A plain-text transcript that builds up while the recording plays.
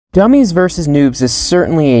Dummies vs. Noobs is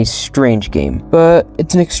certainly a strange game, but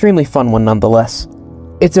it's an extremely fun one nonetheless.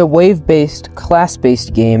 It's a wave-based,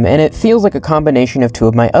 class-based game, and it feels like a combination of two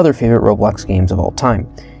of my other favorite Roblox games of all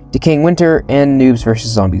time, Decaying Winter and Noobs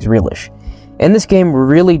vs. Zombies Realish. And this game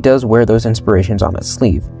really does wear those inspirations on its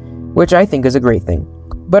sleeve, which I think is a great thing.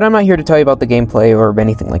 But I'm not here to tell you about the gameplay or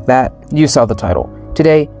anything like that. You saw the title.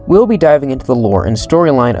 Today, we'll be diving into the lore and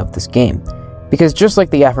storyline of this game, because just like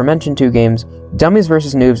the aforementioned two games, Dummies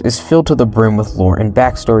vs. Noobs is filled to the brim with lore and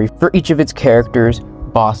backstory for each of its characters,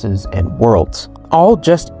 bosses, and worlds, all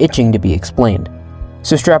just itching to be explained.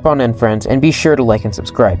 So strap on in, friends, and be sure to like and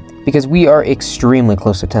subscribe, because we are extremely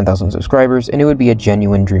close to 10,000 subscribers, and it would be a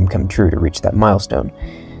genuine dream come true to reach that milestone.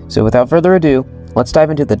 So without further ado, let's dive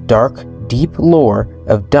into the dark, deep lore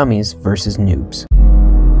of Dummies vs. Noobs.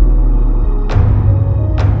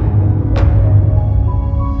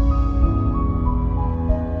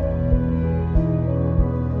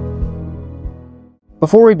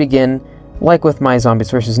 Before we begin, like with my Zombies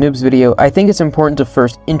vs. Noobs video, I think it's important to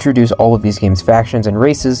first introduce all of these games' factions and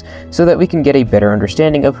races so that we can get a better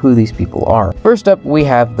understanding of who these people are. First up, we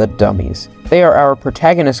have the Dummies. They are our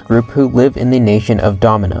protagonist group who live in the nation of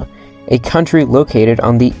Dummyin, a country located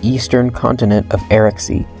on the eastern continent of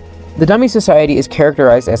Erexia. The Dummy society is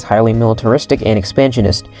characterized as highly militaristic and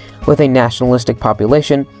expansionist, with a nationalistic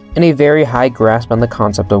population and a very high grasp on the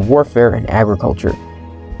concept of warfare and agriculture.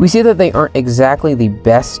 We see that they aren't exactly the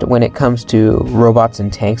best when it comes to robots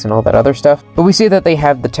and tanks and all that other stuff, but we see that they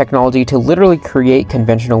have the technology to literally create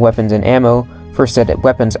conventional weapons and ammo for said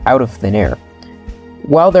weapons out of thin air.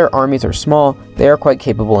 While their armies are small, they are quite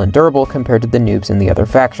capable and durable compared to the noobs in the other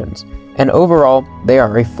factions, and overall, they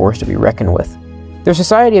are a force to be reckoned with. Their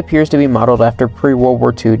society appears to be modeled after pre-World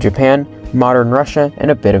War II Japan, modern Russia, and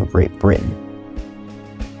a bit of Great Britain.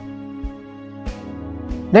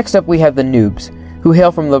 Next up we have the Noobs, who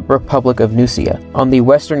hail from the Republic of Nusian, on the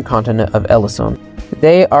western continent of Elysion.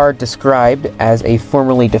 They are described as a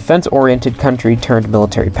formerly defense-oriented country turned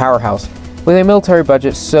military powerhouse, with a military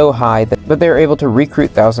budget so high that they are able to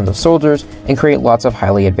recruit thousands of soldiers and create lots of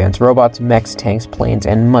highly advanced robots, mechs, tanks, planes,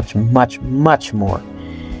 and much more.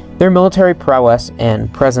 Their military prowess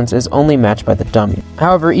and presence is only matched by the Dummyin.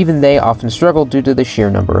 However, even they often struggle due to the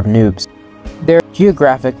sheer number of noobs. Their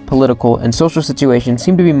geographic, political, and social situations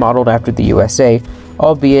seem to be modeled after the USA,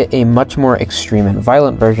 albeit a much more extreme and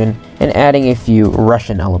violent version, and adding a few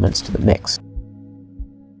Russian elements to the mix.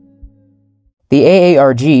 The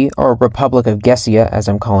AARG, or Republic of Gesia as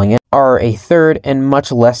I'm calling it, are a third and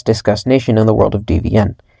much less discussed nation in the world of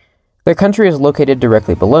DVN. Their country is located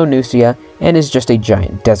directly below Nusian and is just a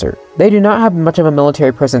giant desert. They do not have much of a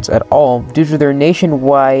military presence at all due to their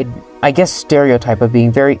nationwide, stereotype of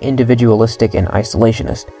being very individualistic and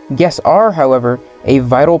isolationist. Guests are, however, a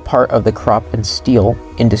vital part of the crop and steel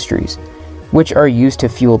industries, which are used to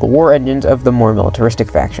fuel the war engines of the more militaristic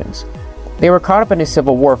factions. They were caught up in a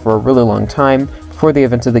civil war for a really long time before the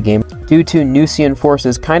events of the game due to Nusian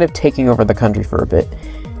forces kind of taking over the country for a bit.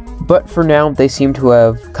 But for now, they seem to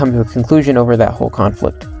have come to a conclusion over that whole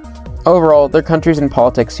conflict. Overall, their countries and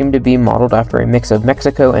politics seem to be modeled after a mix of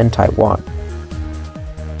Mexico and Taiwan.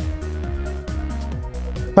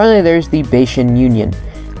 Finally, there's the Baishan Union,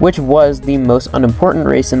 which was the most unimportant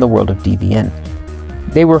race in the world of DVN.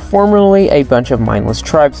 They were formerly a bunch of mindless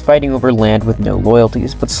tribes fighting over land with no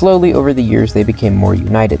loyalties, but slowly over the years they became more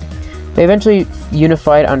united. They eventually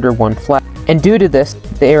unified under one flag, and due to this,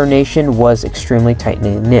 their nation was extremely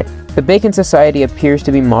tightly knit. The Bacon Society appears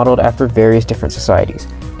to be modeled after various different societies,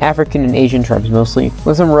 African and Asian tribes mostly,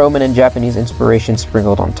 with some Roman and Japanese inspiration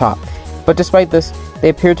sprinkled on top. But despite this, they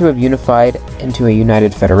appear to have unified into a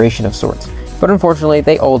united federation of sorts. But unfortunately,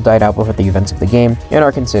 they all died out before the events of the game and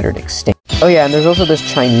are considered extinct. Oh yeah, and there's also this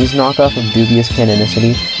Chinese knockoff of dubious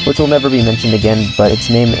canonicity, which will never be mentioned again, but its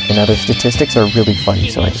name and other statistics are really funny,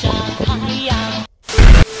 so I just wanted to put it.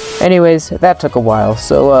 Anyways, that took a while,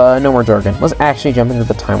 so no more jargon. Let's actually jump into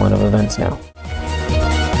the timeline of events now.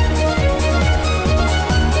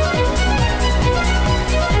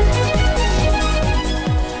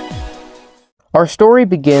 Our story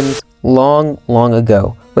begins long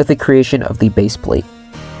ago with the creation of the baseplate.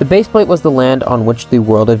 The baseplate was the land on which the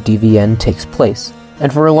world of DVN takes place,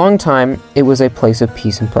 and for a long time it was a place of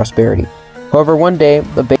peace and prosperity. However, one day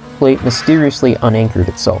the baseplate mysteriously unanchored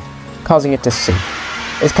itself, causing it to sink.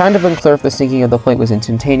 It's kind of unclear if the sinking of the plate was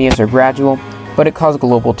instantaneous or gradual, but it caused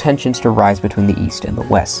global tensions to rise between the East and the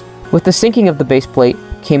West. With the sinking of the baseplate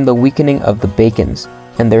came the weakening of the Bacons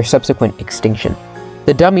and their subsequent extinction.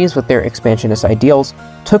 The Dummies, with their expansionist ideals,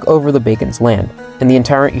 took over the Bacon's land, and the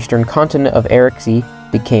entire eastern continent of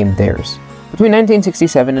Erexia became theirs. Between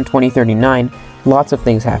 1967 and 2039, lots of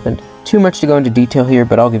things happened. Too much to go into detail here,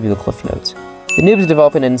 but I'll give you the cliff notes. The Noobs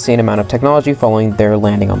develop an insane amount of technology following their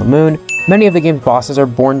landing on the moon. Many of the game's bosses are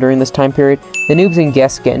born during this time period. The Noobs and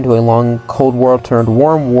guests get into a long Cold War turned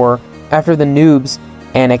warm war after the Noobs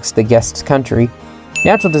annex the guests' country.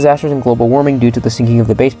 Natural disasters and global warming due to the sinking of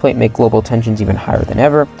the base plate make global tensions even higher than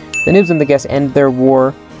ever. The Noobs and the guests end their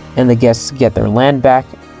war, and the guests get their land back.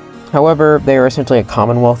 However, they are essentially a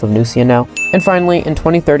commonwealth of Nusian now. And finally, in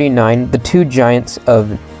 2039, the two giants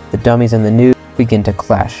of the Dummies and the Noobs begin to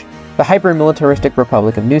clash. The hyper-militaristic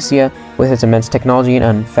Republic of Nusia, with its immense technology and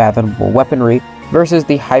unfathomable weaponry, versus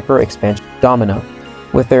the hyper-expansion Domino,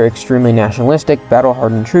 with their extremely nationalistic,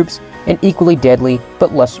 battle-hardened troops, and equally deadly,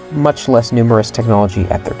 but much less numerous technology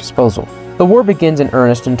at their disposal. The war begins in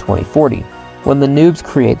earnest in 2040, when the Noobs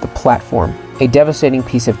create the Platform, a devastating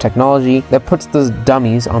piece of technology that puts the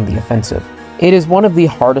Dummies on the offensive. It is one of the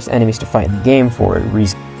hardest enemies to fight in the game for a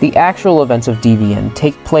reason. The actual events of DVN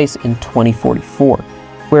take place in 2044,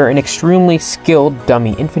 where an extremely skilled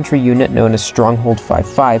dummy infantry unit known as Stronghold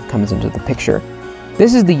 5-5 comes into the picture.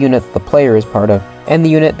 This is the unit that the player is part of, and the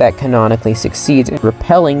unit that canonically succeeds in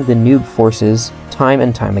repelling the Noob forces time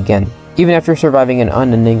and time again. Even after surviving an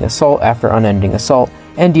unending assault after unending assault,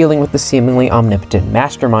 and dealing with the seemingly omnipotent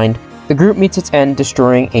mastermind, the group meets its end,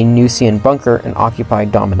 destroying a Nusian bunker and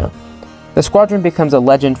occupied Domino. The squadron becomes a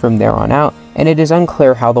legend from there on out, and it is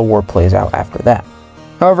unclear how the war plays out after that.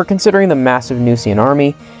 However, considering the massive Nusian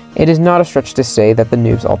army, it is not a stretch to say that the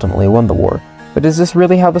Noobs ultimately won the war. But is this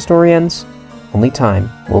really how the story ends? Only time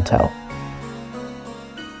will tell.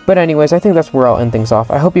 But anyways, I think that's where I'll end things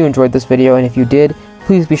off. I hope you enjoyed this video, and if you did,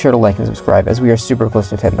 please be sure to like and subscribe, as we are super close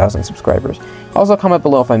to 10,000 subscribers. Also, comment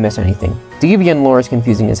below if I miss anything. Dummyin lore is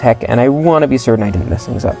confusing as heck, and I want to be certain I didn't mess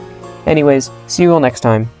things up. Anyways, see you all next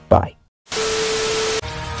time. Bye.